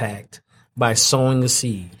impact by sowing a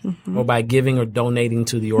seed or by giving or donating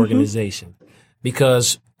to the organization,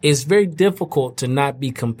 because it's very difficult to not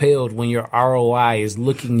be compelled when your ROI is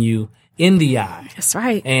looking you in the eye. That's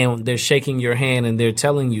right. And they're shaking your hand and they're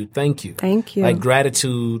telling you, thank you. Thank you. Like,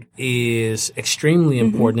 gratitude is extremely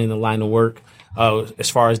important in the line of work as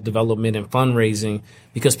far as development and fundraising,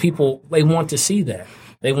 because people, they want to see that.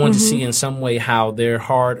 They want to see in some way how their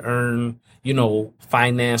hard-earned,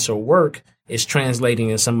 finance or work is translating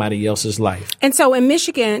in somebody else's life. And so in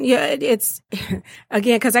Michigan, it's,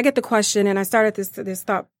 again, because I get the question, and I started this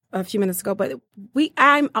thought a few minutes ago, but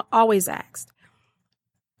I'm always asked,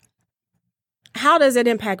 how does it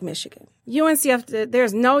impact Michigan? UNCF,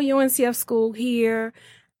 there's no UNCF school here.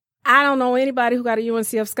 I don't know anybody who got a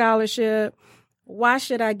UNCF scholarship. Why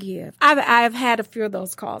should I give? I've had a few of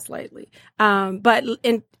those calls lately. But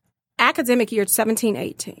in academic year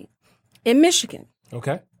 17-18, in Michigan,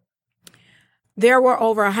 there were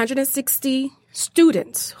over 160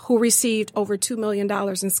 students who received over $2 million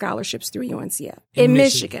in scholarships through UNCF in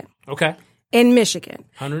Michigan. Okay. In Michigan.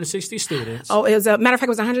 160 students. Oh, it was a matter of fact, it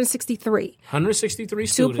was 163. 163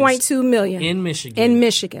 students. 2.2 million. In Michigan. In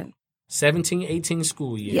Michigan. 17-18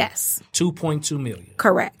 school year. Yes. 2.2 million.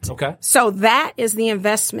 Correct. Okay. So that is the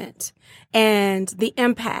investment and the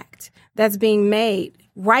impact that's being made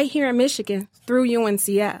right here in Michigan through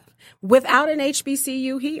UNCF without an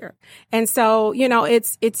HBCU here. And so,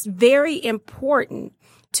 it's very important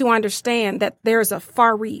to understand that there's a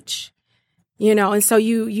far reach, and so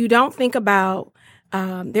you don't think about,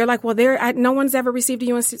 they're like, well, no one's ever received a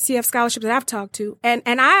UNCF scholarship that I've talked to. And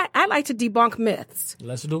I like to debunk myths.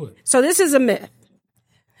 Let's do it. So this is a myth.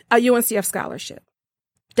 A UNCF scholarship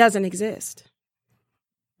doesn't exist.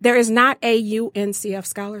 There is not a UNCF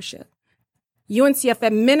scholarship. UNCF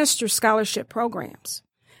administers scholarship programs.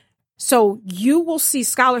 So you will see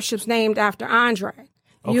scholarships named after Andre.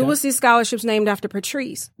 Okay. You will see scholarships named after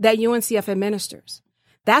Patrice that UNCF administers.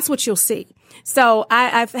 That's what you'll see. So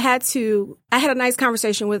I had a nice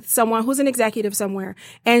conversation with someone who's an executive somewhere.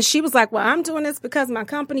 And she was like, well, I'm doing this because my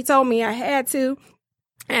company told me I had to.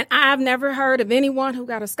 And I've never heard of anyone who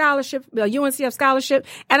got a scholarship, a UNCF scholarship.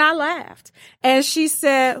 And I laughed. And she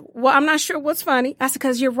said, well, I'm not sure what's funny. I said,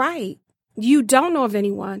 because you're right. You don't know of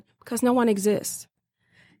anyone because no one exists.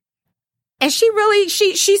 And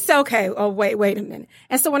she said, okay, oh, wait a minute.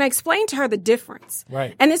 And so when I explained to her the difference,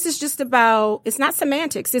 right. And this is just about, it's not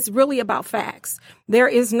semantics. It's really about facts. There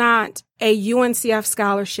is not a UNCF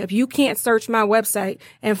scholarship. You can't search my website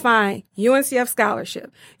and find UNCF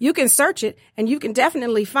scholarship. You can search it and you can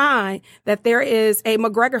definitely find that there is a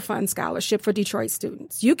McGregor Fund scholarship for Detroit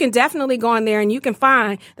students. You can definitely go in there and you can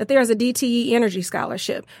find that there is a DTE Energy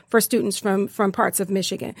scholarship for students from parts of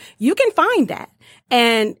Michigan. You can find that.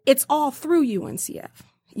 And it's all through UNCF.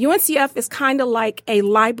 UNCF is kind of like a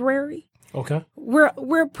library. Okay.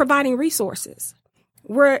 We're providing resources.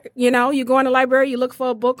 You go in the library, you look for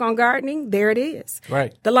a book on gardening, there it is.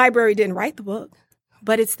 Right. The library didn't write the book,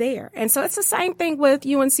 but it's there. And so it's the same thing with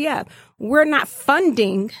UNCF. We're not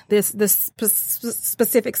funding this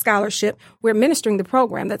specific scholarship. We're administering the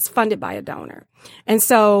program that's funded by a donor. And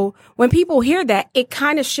so when people hear that, it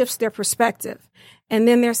kind of shifts their perspective. And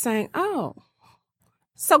then they're saying, oh,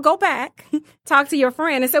 so go back, talk to your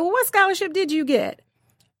friend and say, well, what scholarship did you get?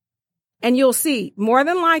 And you'll see, more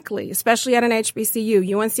than likely, especially at an HBCU,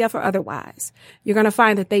 UNCF or otherwise, you're going to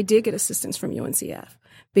find that they did get assistance from UNCF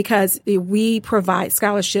because we provide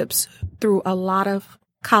scholarships through a lot of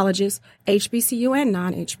colleges, HBCU and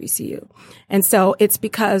non-HBCU. And so it's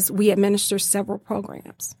because we administer several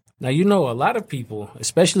programs. Now, a lot of people,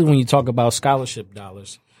 especially when you talk about scholarship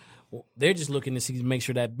dollars, they're just looking to make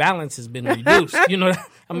sure that balance has been reduced.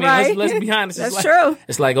 Right. let's be honest. That's true.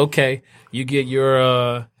 It's like, okay, you get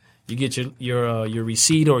your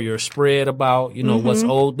receipt or your spread about, what's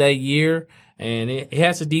owed that year. And it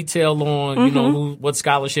has a detail on, what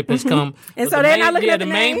scholarship has come. And so they're not looking at the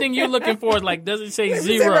main thing you're looking for is like, does it say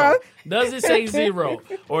zero? Does it say zero?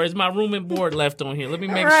 Or is my room and board left on here? Let me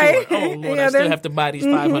make sure. Oh, Lord, I still have to buy these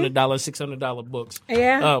 $500, $600 books.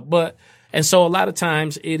 Yeah. And so a lot of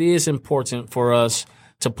times it is important for us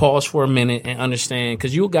to pause for a minute and understand,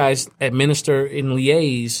 because you guys administer and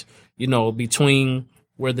liaise, between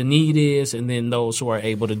where the need is and then those who are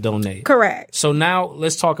able to donate. Correct. So now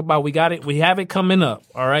let's talk about, we have it coming up.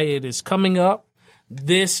 All right. It is coming up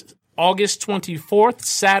this August 24th,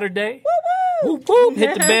 Saturday. Woo-woo. Whoop, whoop,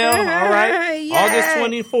 hit the bell. All right. Yes.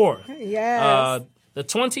 August 24th. Yes. The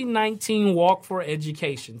 2019 Walk for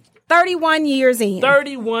Education. 31 years in.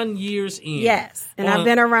 31 years in. Yes. And I've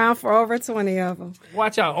been around for over 20 of them.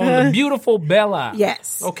 Watch out. On the beautiful Belle Isle.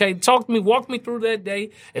 Yes. Okay. Walk me through that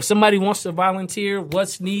day. If somebody wants to volunteer,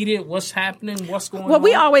 what's needed, what's happening, what's going on? Well,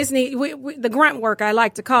 we always need the grunt work, I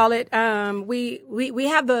like to call it. We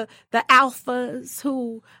have the alphas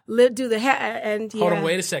who do the and Hold on,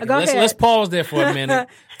 wait a second. Go ahead. Let's pause there for a minute.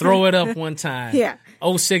 Throw it up one time. Yeah.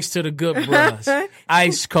 06 to the good brothers.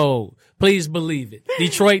 Ice cold. Please believe it.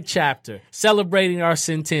 Detroit chapter, celebrating our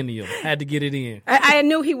centennial. Had to get it in. I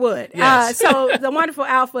knew he would. Yes. So the wonderful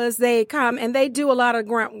alphas, they come and they do a lot of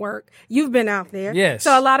grunt work. You've been out there. Yes.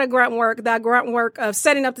 So a lot of grunt work, of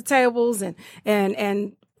setting up the tables and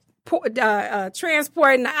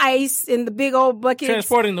transporting the ice in the big old buckets.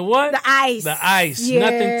 Transporting the what? The ice. The ice.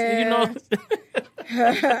 Yeah. Nothing,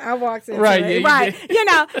 I walked in. Right. Right.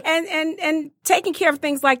 And taking care of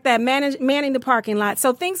things like that, manning the parking lot.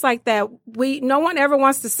 So things like that, no one ever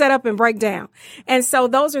wants to set up and break down. And so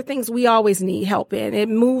those are things we always need help in. It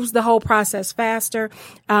moves the whole process faster.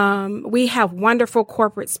 We have wonderful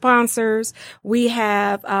corporate sponsors. We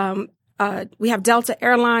have Delta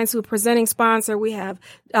Airlines, who are presenting sponsor. We have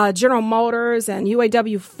General Motors and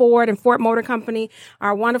UAW Ford and Ford Motor Company.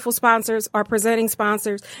 Our wonderful sponsors are presenting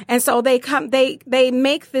sponsors. And so they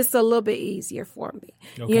make this a little bit easier for me.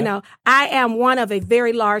 Okay. I am one of a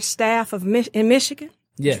very large staff in Michigan.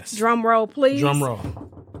 Yes. Drum roll, please. Drum roll.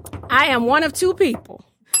 I am one of two people.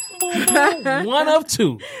 One of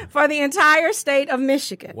two. For the entire state of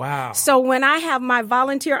Michigan. Wow. So when I have my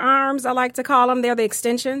volunteer arms, I like to call them, they're the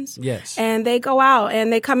extensions. Yes. And they go out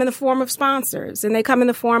and they come in the form of sponsors, and they come in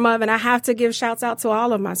the form of, and I have to give shouts out to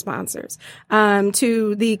all of my sponsors,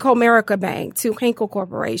 to the Comerica Bank, to Hinkle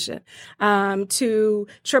Corporation, to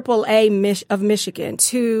AAA of Michigan,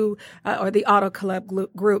 or the Auto Club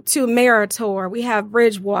Group, to Meritor. We have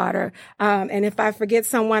Bridgewater. And if I forget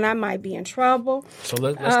someone, I might be in trouble. So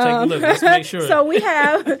let's take like, look, let's make sure. So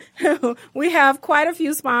we have quite a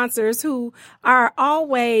few sponsors who are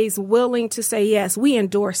always willing to say, yes, we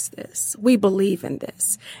endorse this. We believe in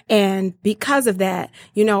this. And because of that,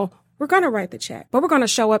 we're going to write the check, but we're going to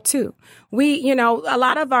show up too. A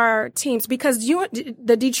lot of our teams, because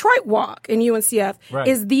the Detroit Walk in UNCF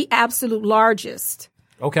is the absolute largest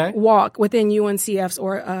walk within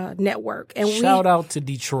UNCF's network. And shout out to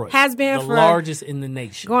Detroit. Has been the for largest in the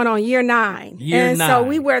nation. Going on year 9. So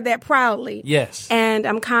we wear that proudly. Yes. And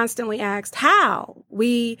I'm constantly asked how.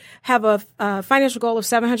 We have a financial goal of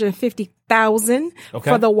 $750,000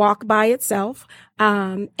 for the walk by itself.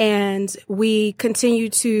 And we continue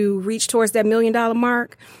to reach towards that $1 million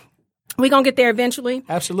mark. We're going to get there eventually.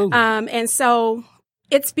 Absolutely. And so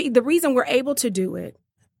the reason we're able to do it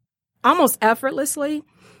almost effortlessly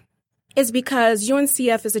is because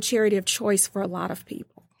UNCF is a charity of choice for a lot of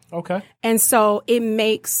people. Okay. And so it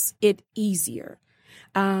makes it easier.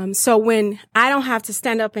 So when I don't have to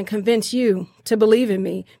stand up and convince you to believe in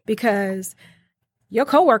me because your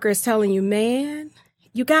coworker is telling you, man,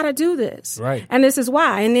 you got to do this. Right. And this is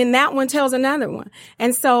why. And then that one tells another one.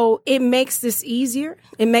 And so it makes this easier.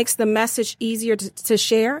 It makes the message easier to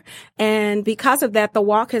share. And because of that, the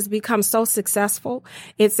walk has become so successful.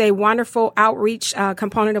 It's a wonderful outreach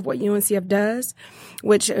component of what UNCF does,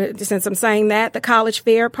 which, since I'm saying that, the college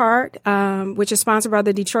fair part, which is sponsored by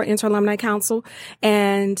the Detroit Inter-Alumni Council.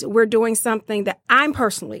 And we're doing something that I'm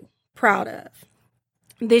personally proud of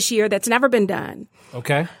this year that's never been done.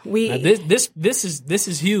 Okay. This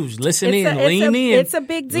is huge. Lean in. It's a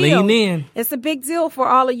big deal. Lean in. It's a big deal for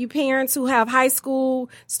all of you parents who have high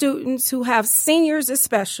school students, who have seniors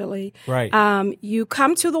especially. Right. You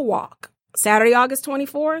come to the walk Saturday, August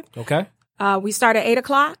 24th. Okay. We start at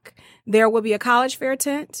 8:00. There will be a college fair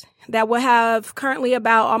tent that will have currently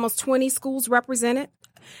about almost 20 schools represented.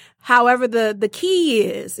 However, the key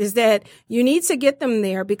is that you need to get them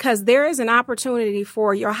there because there is an opportunity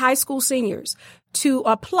for your high school seniors to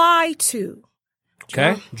apply to.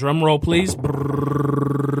 Okay. Drum roll, please.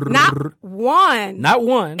 Not one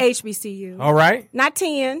HBCU. All right. Not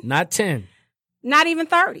 10. Not 10. Not even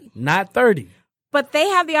 30. Not 30. But they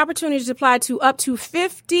have the opportunity to apply to up to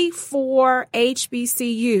 54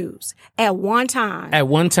 HBCUs at one time. At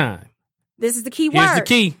one time. This is the key word. Here's the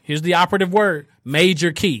key. Here's the operative word.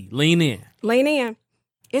 Major key. Lean in. Lean in.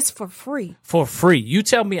 It's for free. For free. You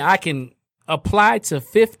tell me I can apply to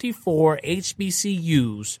 54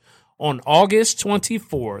 HBCUs on August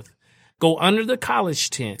 24th, go under the college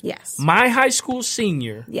tent. Yes. My high school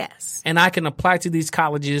senior. Yes. And I can apply to these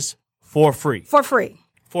colleges for free. For free.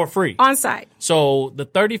 For free. On site. So the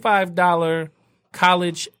 $35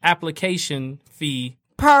 college application fee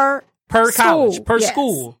per college, per yes.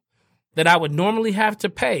 school that I would normally have to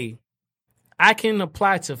pay, I can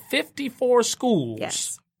apply to 54 schools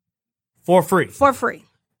yes. for free. For free.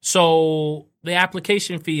 So the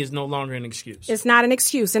application fee is no longer an excuse. It's not an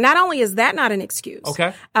excuse. And not only is that not an excuse.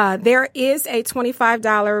 Okay. There is a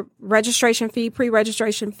 $25 registration fee,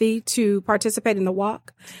 pre-registration fee to participate in the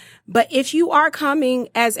walk. But if you are coming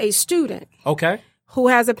as a student. Okay. Who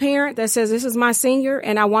has a parent that says, this is my senior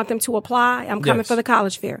and I want them to apply. I'm coming yes. for the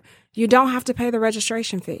college fair. You don't have to pay the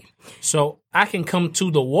registration fee. So I can come to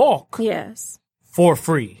the walk. Yes. For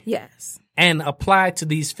free. Yes. And apply to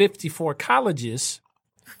these 54 colleges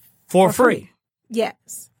for free.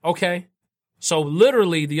 Yes. Okay. So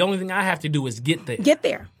literally the only thing I have to do is get there. Get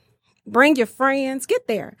there. Bring your friends. Get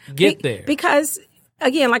there. Get there. Because,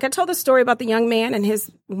 again, like I told the story about the young man and his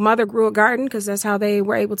mother grew a garden because that's how they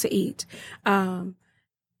were able to eat.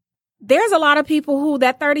 There's a lot of people who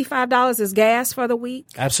that $35 is gas for the week.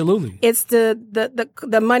 Absolutely. It's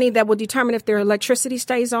the money that will determine if their electricity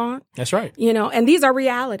stays on. That's right. You know, and these are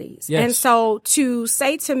realities. Yes. And so to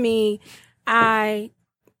say to me, I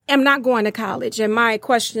am not going to college, and my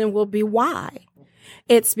question will be why?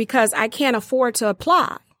 It's because I can't afford to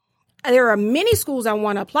apply. There are many schools I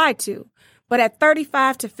want to apply to, but at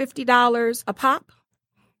 $35 to $50 a pop,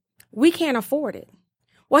 we can't afford it.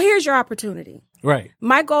 Well, here's your opportunity. Right.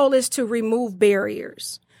 My goal is to remove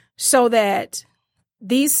barriers so that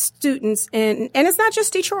these students, and it's not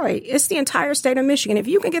just Detroit, it's the entire state of Michigan. If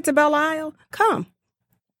you can get to Belle Isle, come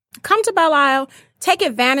to Belle Isle, take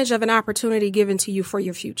advantage of an opportunity given to you for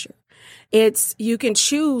your future. You can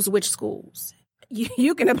choose which schools.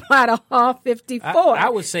 You can apply to all 54. I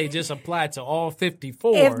would say just apply to all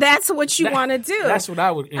 54. If that's what you want to do. That's what I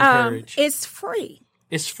would encourage. It's free.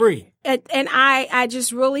 It's free. And I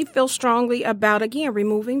just really feel strongly about, again,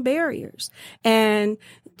 removing barriers and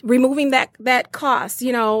removing that cost,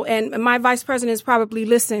 you know, and my vice president is probably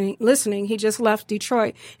listening. He just left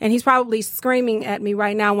Detroit and he's probably screaming at me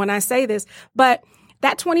right now when I say this, but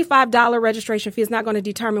that $25 registration fee is not going to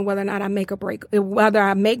determine whether or not I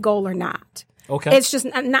make goal or not. Okay. It's just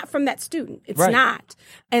not from that student. It's Right. not.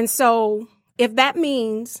 And so if that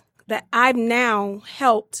means that I've now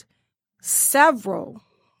helped several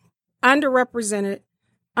underrepresented,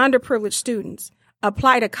 underprivileged students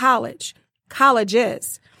apply to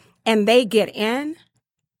colleges, and they get in,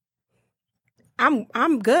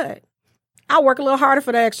 I'm good. I'll work a little harder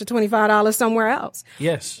for the extra $25 somewhere else.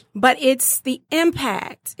 Yes. But it's the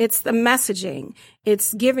impact. It's the messaging.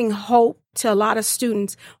 It's giving hope to a lot of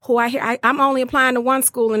students who I'm only applying to one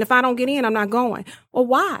school, and if I don't get in, I'm not going. Well,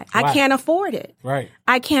 why? I can't afford it. Right.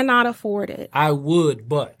 I cannot afford it. I would,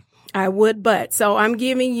 but. So I'm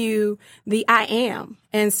giving you the I am.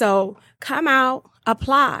 And so come out,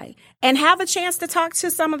 apply, and have a chance to talk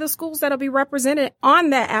to some of the schools that'll be represented on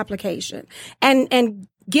that application, and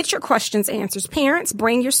get your questions answered. Parents,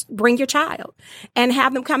 bring your child and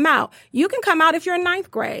have them come out. You can come out if you're in 9th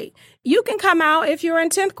grade. You can come out if you're in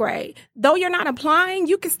 10th grade. Though you're not applying,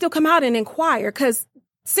 you can still come out and inquire, because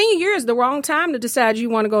senior year is the wrong time to decide you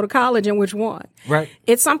want to go to college and which one. Right.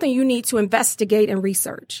 It's something you need to investigate and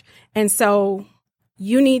research. And so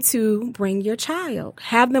you need to bring your child,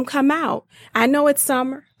 have them come out. I know it's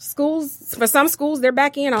summer. For some schools, they're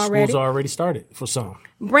back in already. Schools already started for some.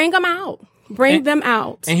 Bring them out. Bring them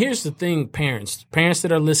out. And here's the thing, parents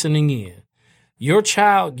that are listening in. Your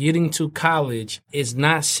child getting to college is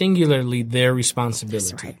not singularly their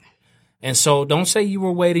responsibility. That's right. And so don't say you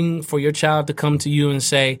were waiting for your child to come to you and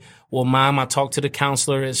say, well, Mom, I talked to the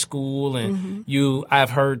counselor at school, and I've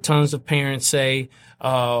heard tons of parents say,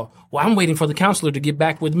 well, I'm waiting for the counselor to get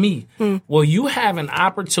back with me. Well, you have an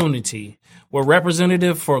opportunity where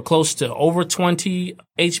representative for close to over 20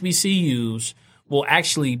 HBCUs will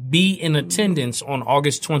actually be in attendance on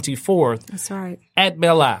August 24th. That's right. At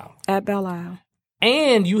Belle Isle. At Belle Isle.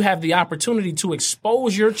 And you have the opportunity to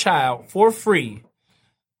expose your child for free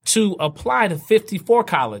to apply to 54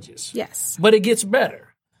 colleges. Yes. But it gets better.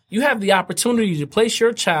 You have the opportunity to place you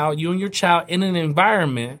and your child in an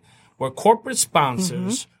environment where corporate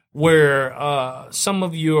sponsors, where some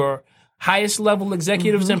of your highest level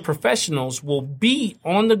executives and professionals will be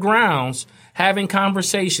on the grounds having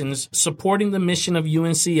conversations, supporting the mission of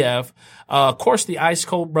UNCF. Of course, the Ice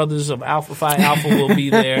Cold Brothers of Alpha Phi Alpha will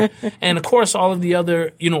be there. And of course, all of the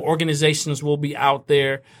other, organizations will be out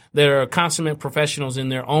there that are consummate professionals in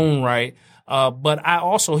their own right. But I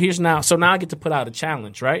also, now I get to put out a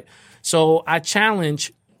challenge, right? So I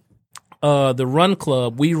challenge the Run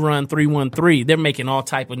Club, We Run 313. They're making all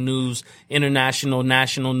type of news, international,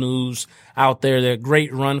 national news out there. They're a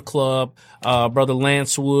great run club. Brother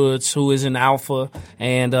Lance Woods, who is in Alpha,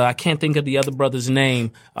 and I can't think of the other brother's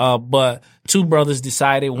name, but two brothers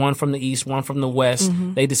decided, one from the East, one from the West.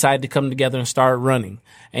 They decided to come together and start running.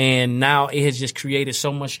 And now it has just created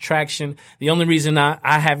so much traction. The only reason I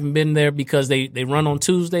haven't been there because they run on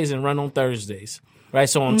Tuesdays and run on Thursdays. Right,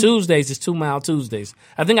 so on Tuesdays it's 2 Mile Tuesdays.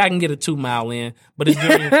 I think I can get a 2 mile in, but it's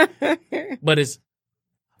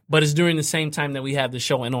during the same time that we have the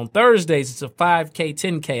show. And on Thursdays it's a 5K,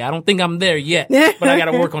 10K. I don't think I'm there yet, but I got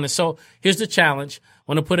to work on it. So here's the challenge.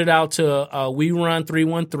 I want to put it out to We Run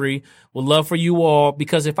 313. Would love for you all,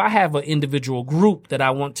 because if I have an individual group that I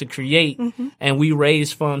want to create and we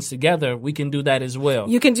raise funds together, we can do that as well.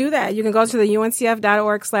 You can do that. You can go to the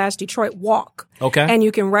uncf.org/Detroit Walk. Okay. And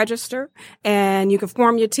you can register, and you can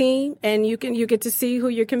form your team, and you get to see who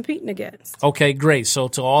you're competing against. Okay, great. So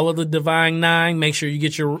to all of the Divine Nine, make sure you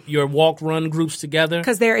get your walk run groups together.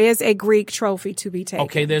 Because there is a Greek trophy to be taken.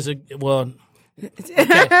 Okay, okay.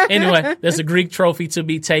 Anyway, there's a Greek trophy to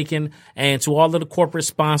be taken. And to all of the corporate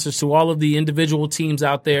sponsors, to all of the individual teams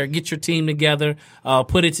out there, get your team together,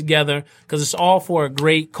 put it together, because it's all for a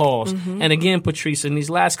great cause. And again, Patrice, in these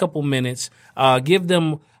last couple minutes, give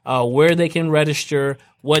them where they can register,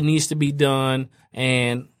 what needs to be done,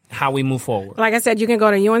 and how we move forward. Like I said, you can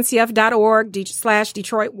go to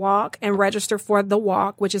uncf.org/Detroit Walk and register for the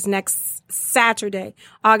walk, which is next Saturday,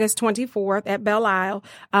 August 24th at Belle Isle.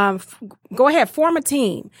 Go ahead, form a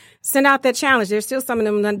team. Send out that challenge. There's still some of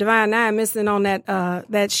them Divine Nine missing on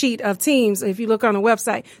that sheet of teams if you look on the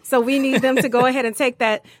website. So we need them to go ahead and take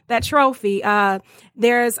that trophy.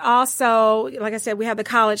 There's also, like I said, we have the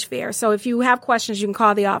college fair. So if you have questions, you can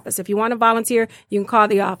call the office. If you want to volunteer, you can call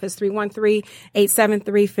the office,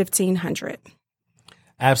 313-873-1500.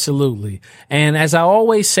 Absolutely. And as I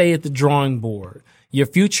always say at the drawing board, your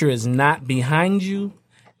future is not behind you.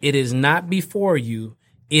 It is not before you.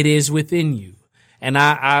 It is within you. And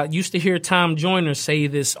I used to hear Tom Joyner say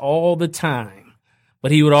this all the time,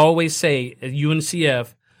 but he would always say at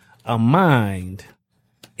UNCF, a mind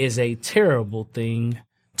is a terrible thing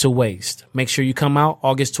to waste. Make sure you come out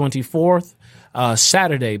August 24th.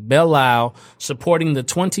 Saturday, Belle Isle, supporting the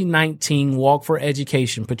 2019 Walk for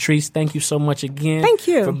Education. Patrice, thank you so much again. Thank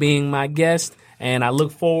you for being my guest. And I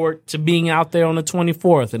look forward to being out there on the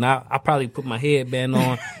 24th. And I'll probably put my headband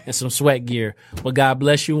on and some sweat gear. Well, God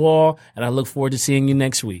bless you all. And I look forward to seeing you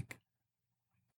next week.